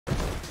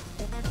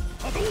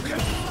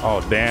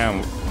Oh,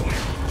 damn.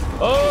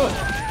 Oh!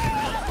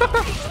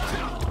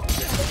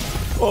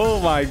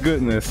 Oh my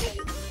goodness.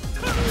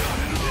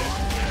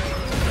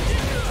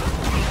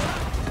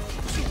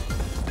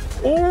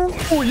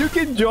 Oh, you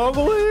can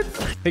juggle it?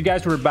 Hey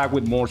guys, we're back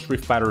with more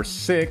Street Fighter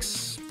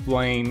 6,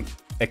 playing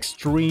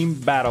extreme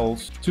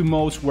battles. 2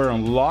 modes were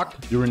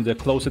unlocked during the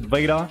closed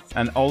beta,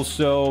 and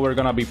also we're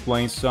gonna be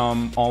playing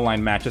some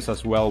online matches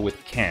as well with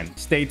Ken.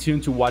 Stay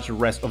tuned to watch the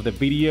rest of the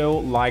video.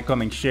 Like,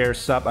 comment, share,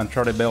 sub, and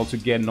try the bell to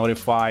get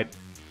notified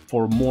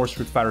for more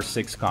Street Fighter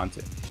 6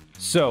 content.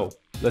 So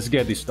let's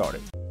get this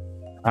started.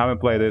 I haven't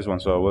played this one,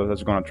 so we're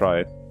just gonna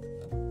try it.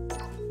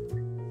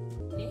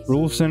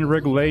 Rules and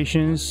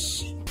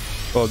regulations.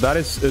 Well, that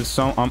is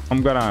some.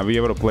 I'm gonna be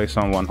able to play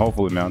someone,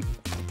 hopefully, man.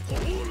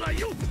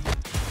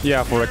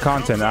 Yeah, for the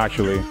content,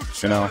 actually,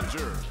 you know,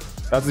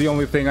 that's the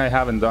only thing I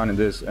haven't done in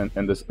this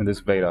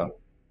beta.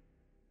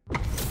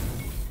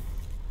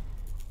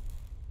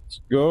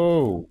 Let's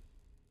go.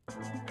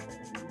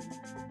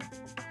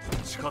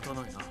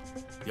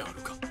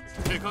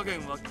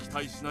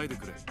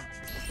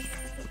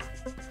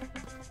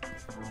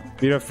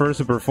 Be the first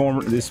to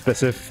perform this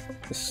specific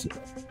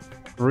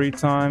 3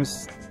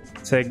 times.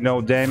 Take no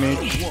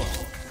damage.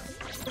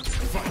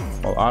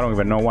 Well, I don't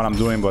even know what I'm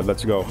doing, but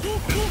let's go.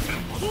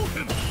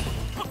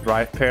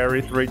 Right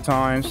parry 3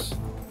 times.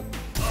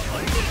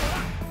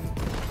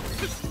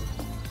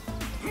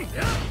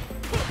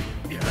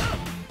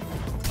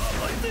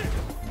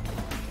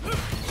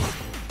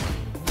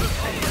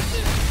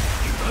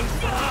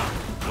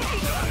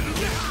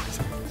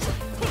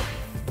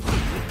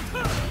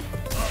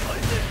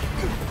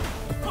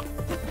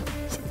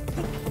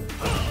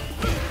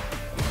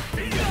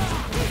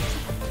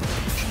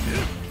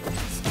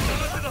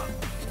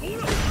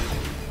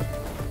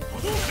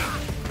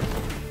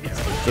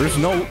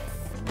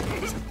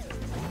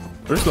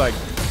 There's like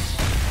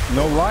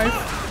no life.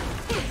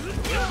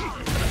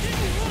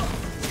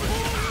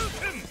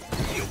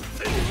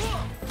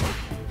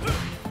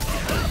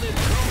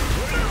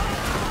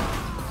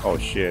 Oh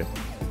shit.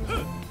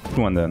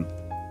 Come on then.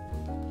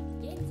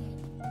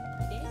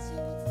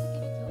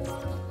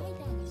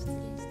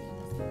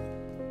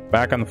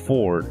 Back and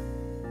forward.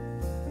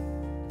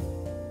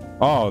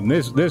 Oh,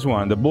 this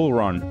one, the bull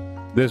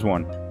run. This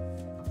one.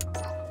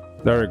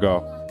 There we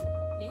go.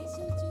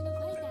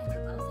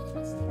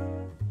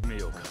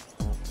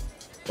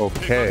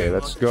 Okay,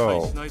 let's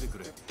go.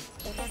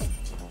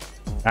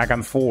 Back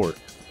and forth.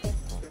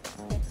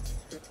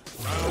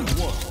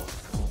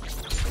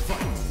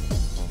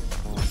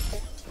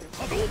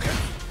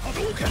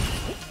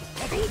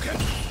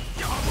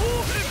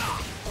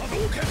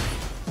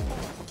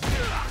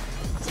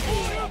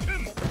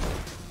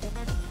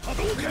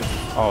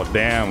 Oh,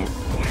 damn.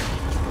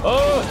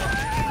 Oh!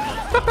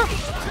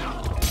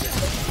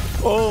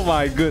 Oh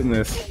my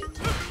goodness.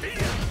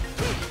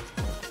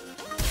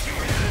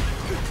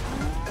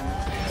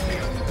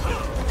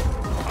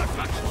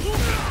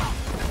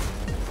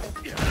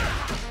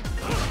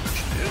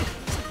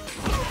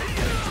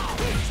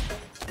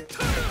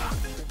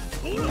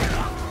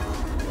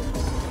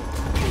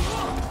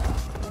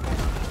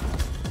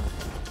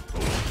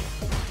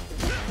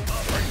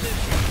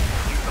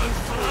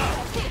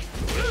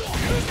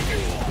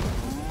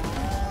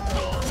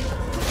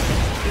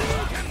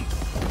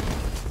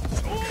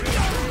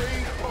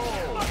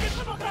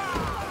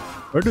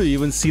 Where do you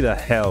even see the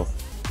health?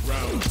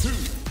 Round 2.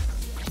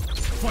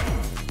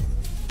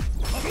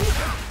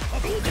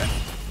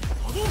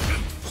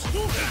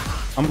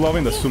 I'm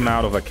loving the zoom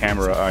out of the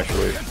camera,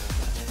 actually.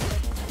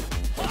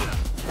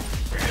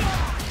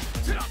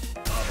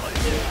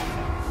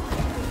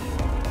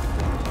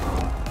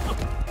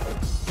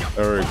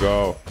 There we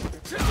go.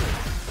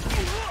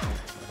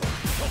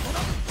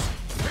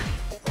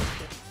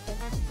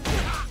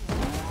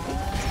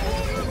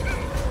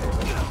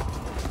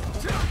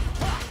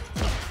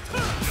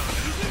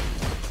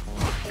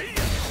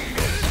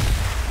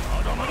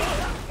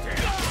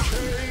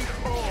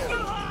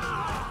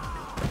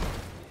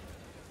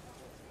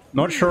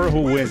 Not sure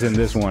who wins in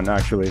this one,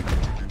 actually.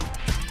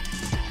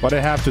 What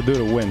I have to do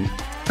to win.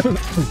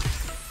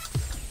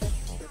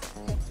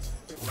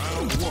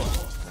 Round 1.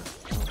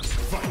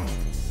 Fight.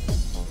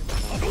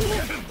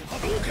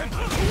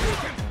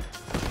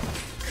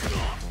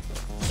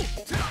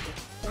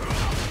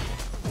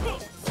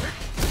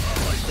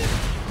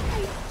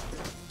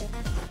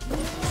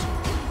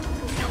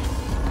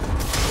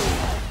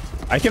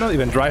 I cannot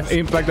even drive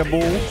impact the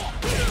ball.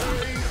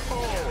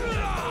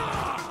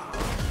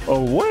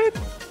 Oh, what?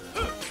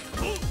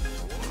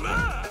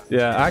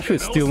 Yeah, actually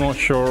still not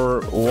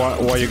sure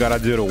what you gotta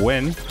do to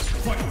win.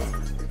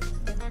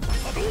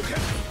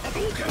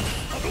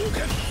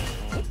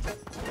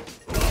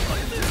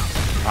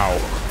 Ow.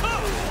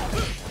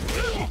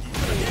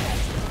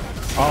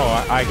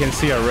 Oh, I can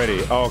see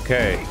already.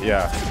 Okay,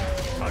 yeah.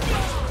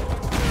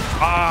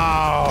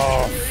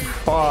 Oh,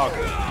 fuck.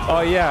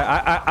 Oh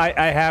yeah,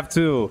 I have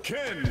to.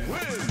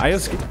 I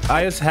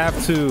just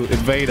have to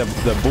evade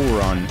the bull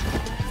run.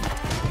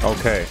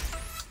 Okay.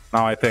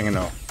 Now I think I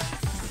know.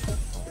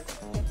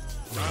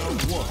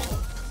 Round one.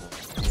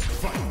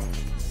 Fight.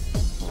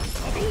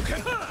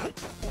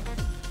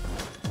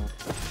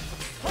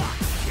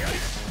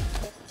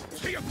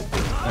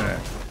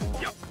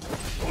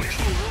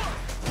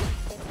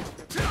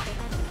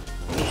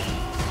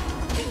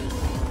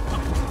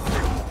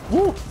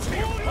 Woo.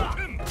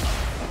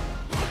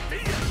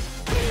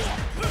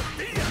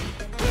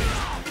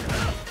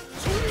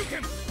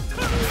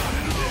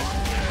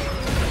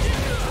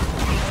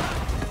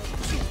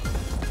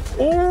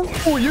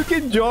 Oh, you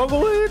can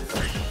juggle it?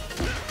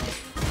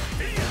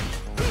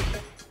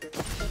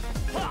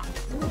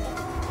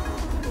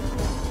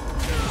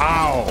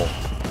 Ow.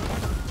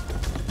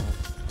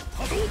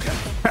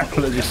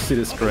 Let's just see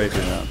this crazy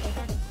now.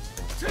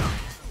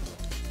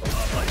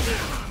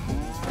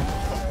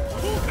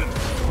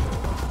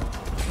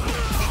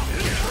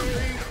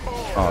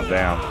 Oh,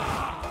 damn.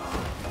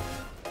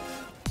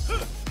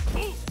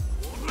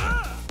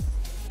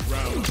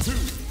 Round two.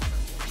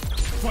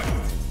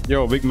 Fight.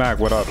 Yo, Big Mac,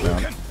 what up,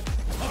 man?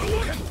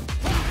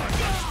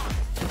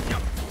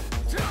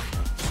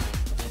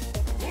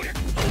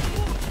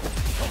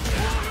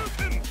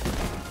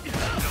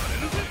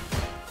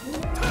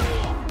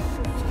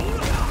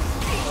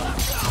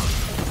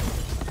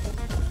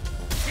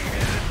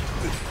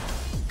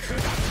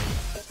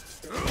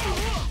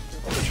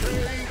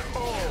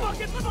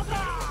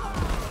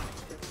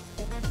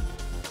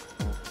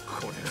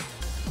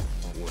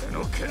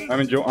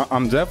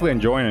 I'm definitely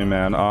enjoying it,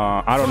 man.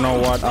 I don't know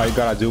what I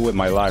gotta do with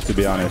my life, to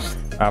be honest,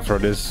 after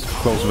this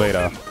closed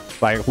beta.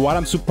 Like, what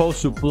I'm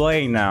supposed to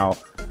play now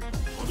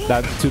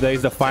that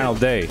today's the final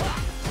day.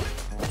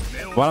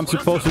 What I'm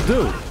supposed to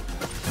do.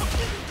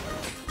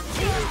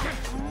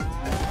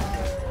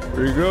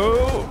 Here we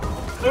go.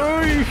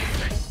 Hey.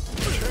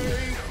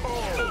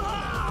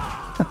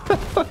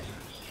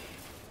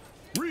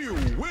 Ryu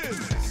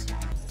wins.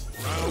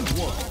 Round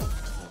one.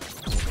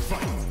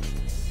 Fight.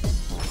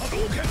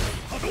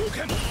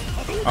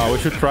 Oh, we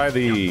should try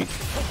the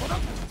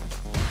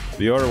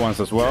other ones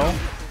as well.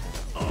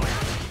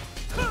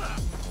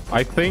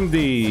 I think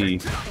the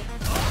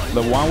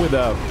one with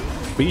the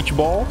beach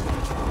ball.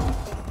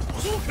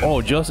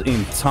 Oh, just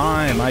in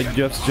time. I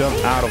just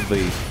jumped out of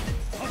the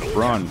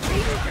run.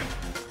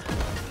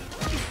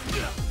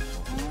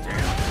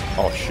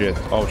 Oh shit.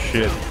 Oh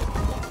shit.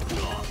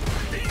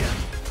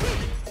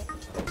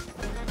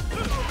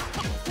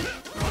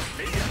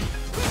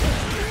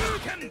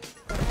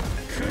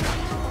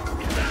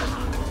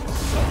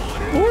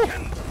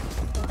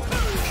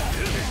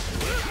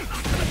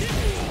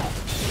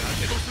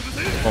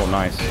 Oh,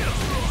 nice.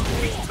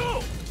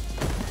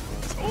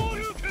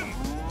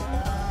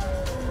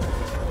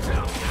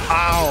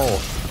 Ow!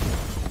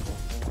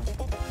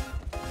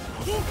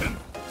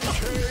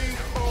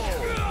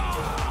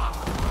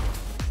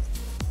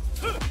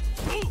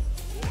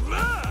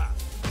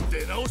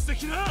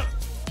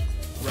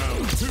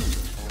 Round two.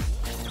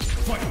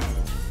 Fight.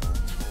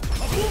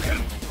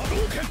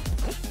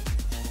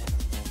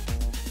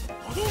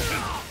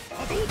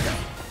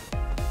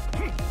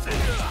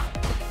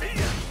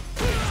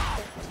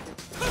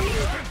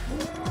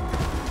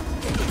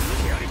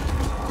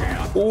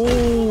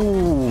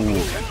 Ooh.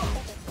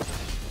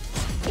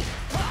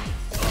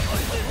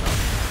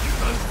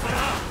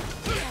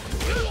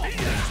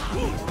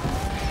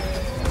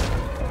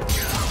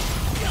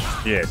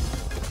 Shit.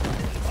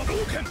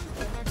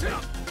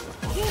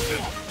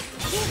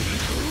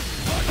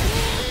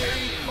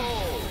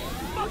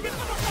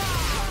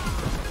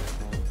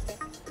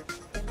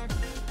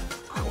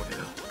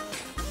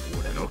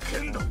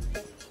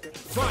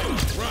 Fight.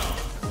 Round.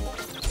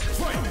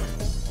 Fight.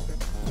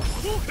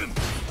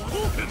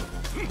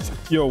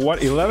 Yo,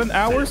 what, 11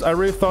 hours? I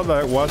really thought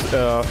that it was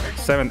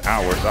 7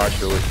 hours,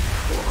 actually.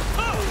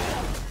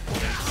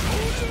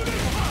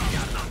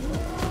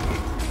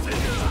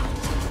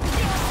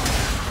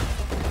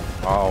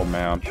 Oh,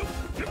 man.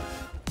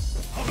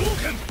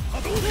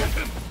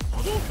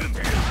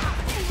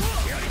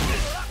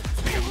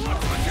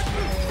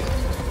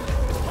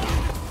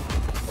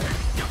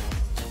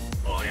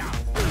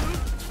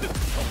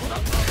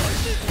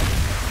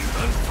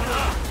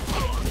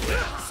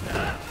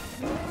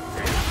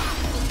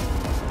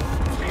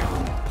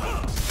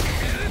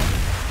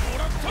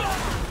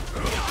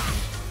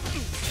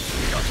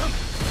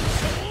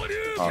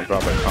 I'll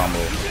drop a combo.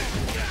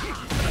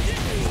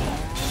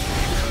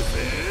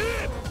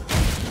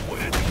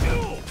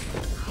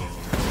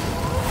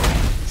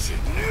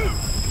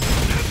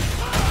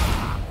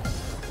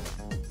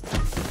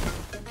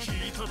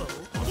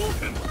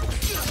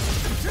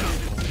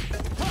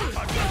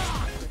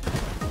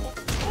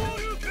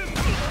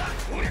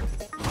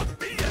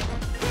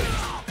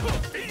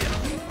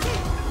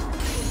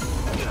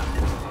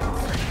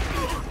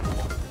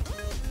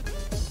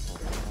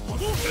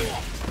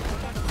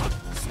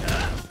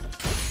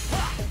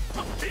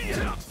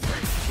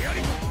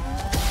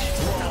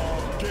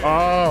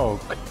 Oh,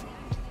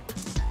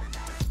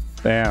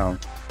 damn.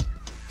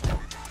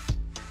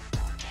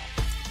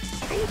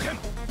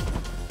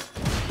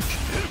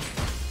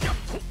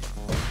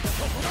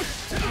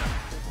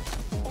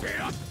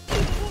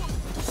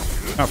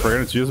 I'm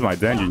forgetting to use my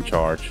dungeon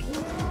charge.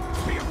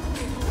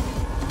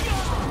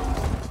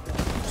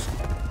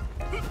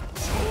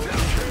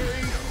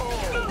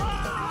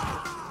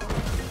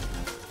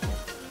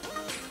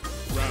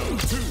 Round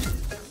 2.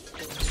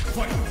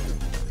 Fight.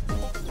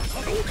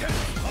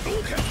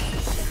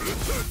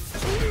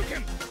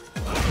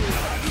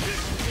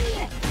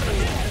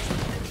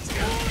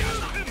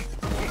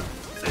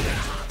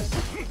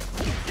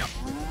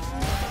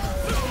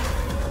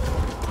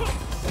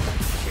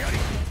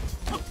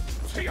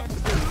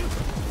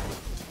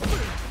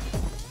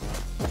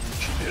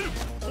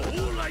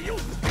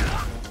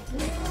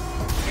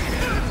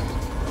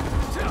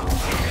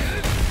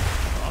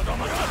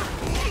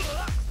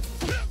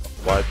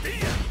 What?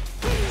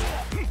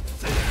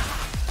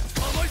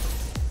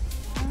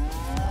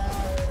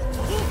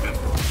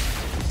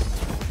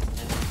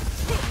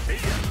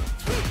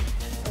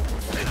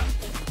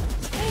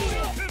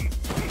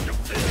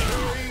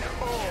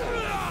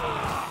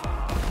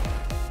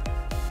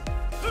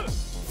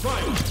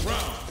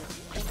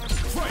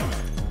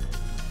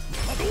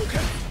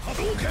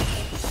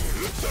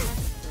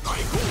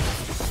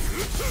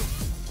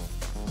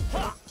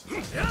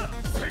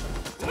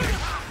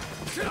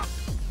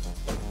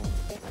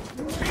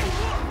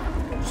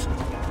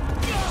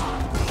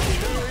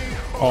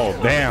 Oh,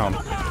 damn.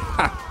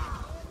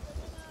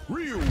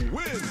 Ryu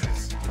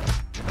wins.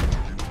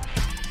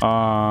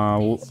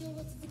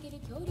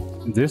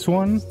 This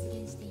one?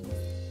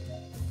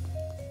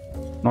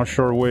 Not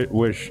sure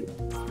which.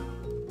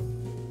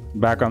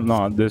 Back on.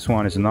 No, this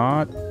one is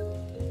not.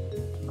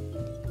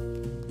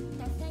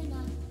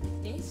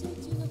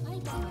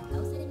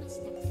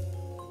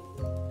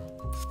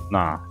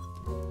 Nah.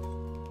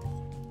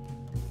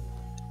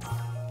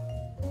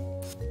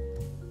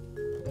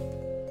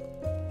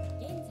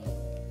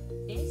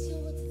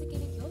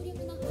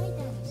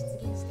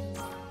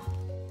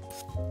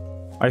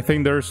 I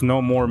think there's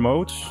no more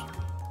modes.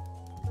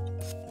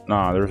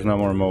 Nah, there's no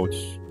more modes.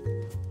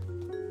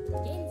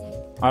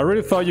 I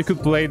really thought you could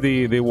play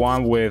the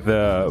one with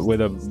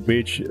a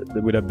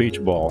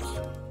beach balls.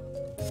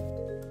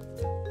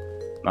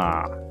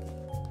 Nah.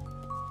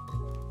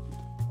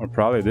 Or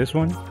probably this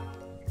one.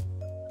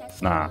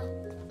 Nah.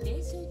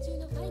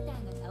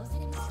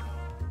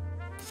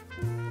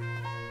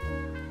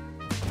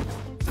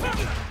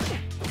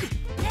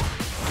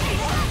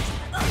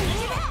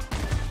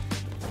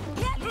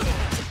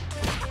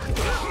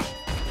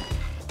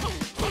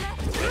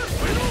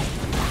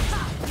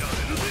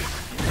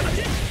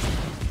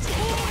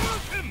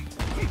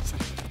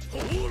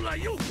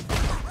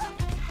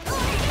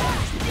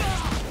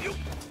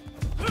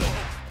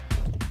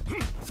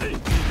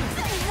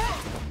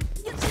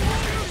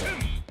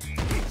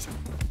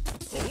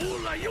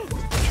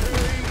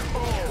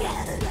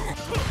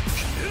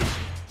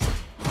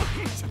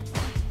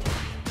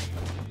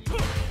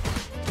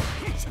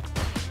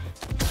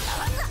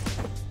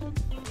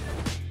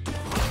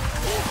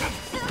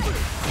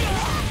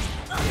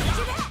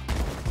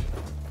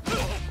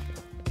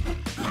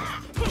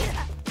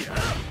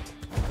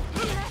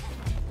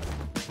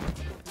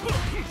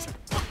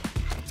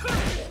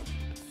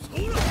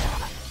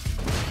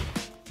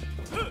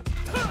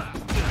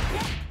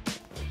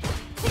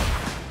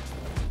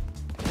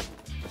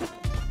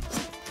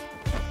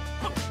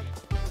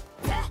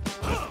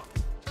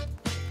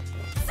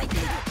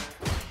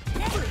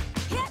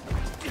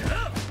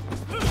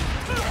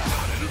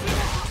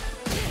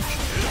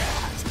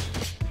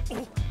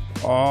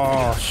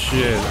 Oh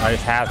shit, I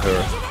had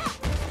her.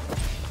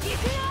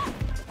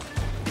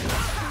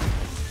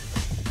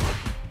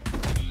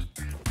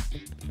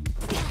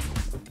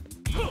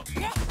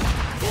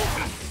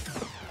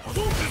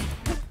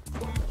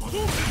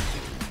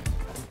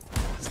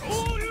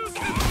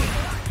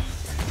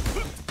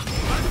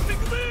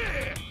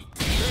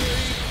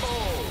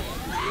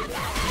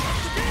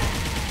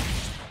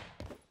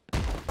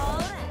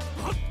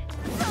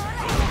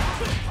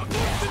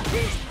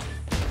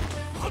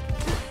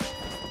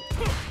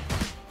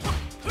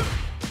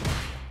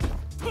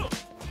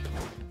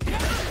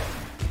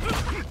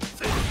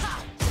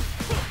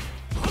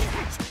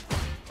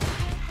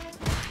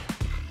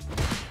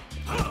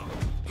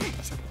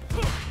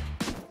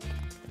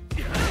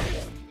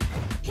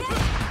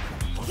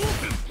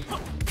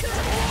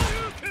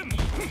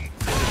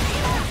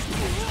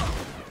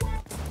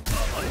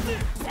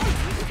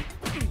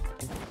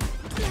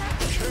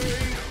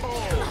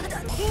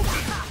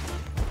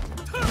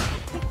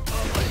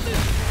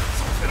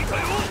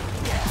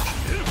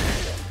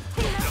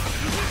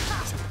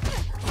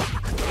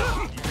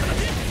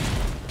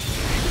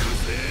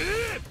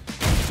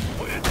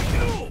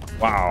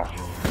 Wow.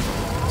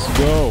 Let's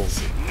go.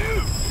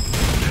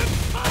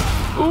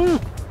 Ooh.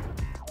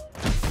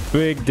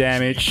 Big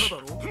damage.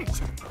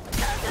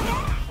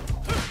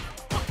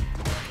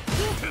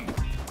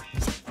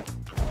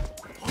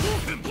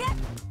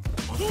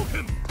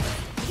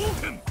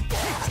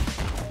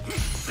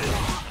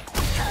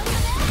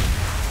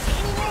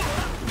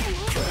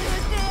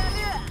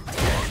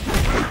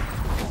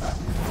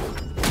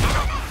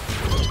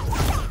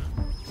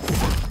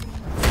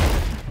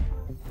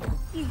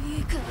 い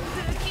いか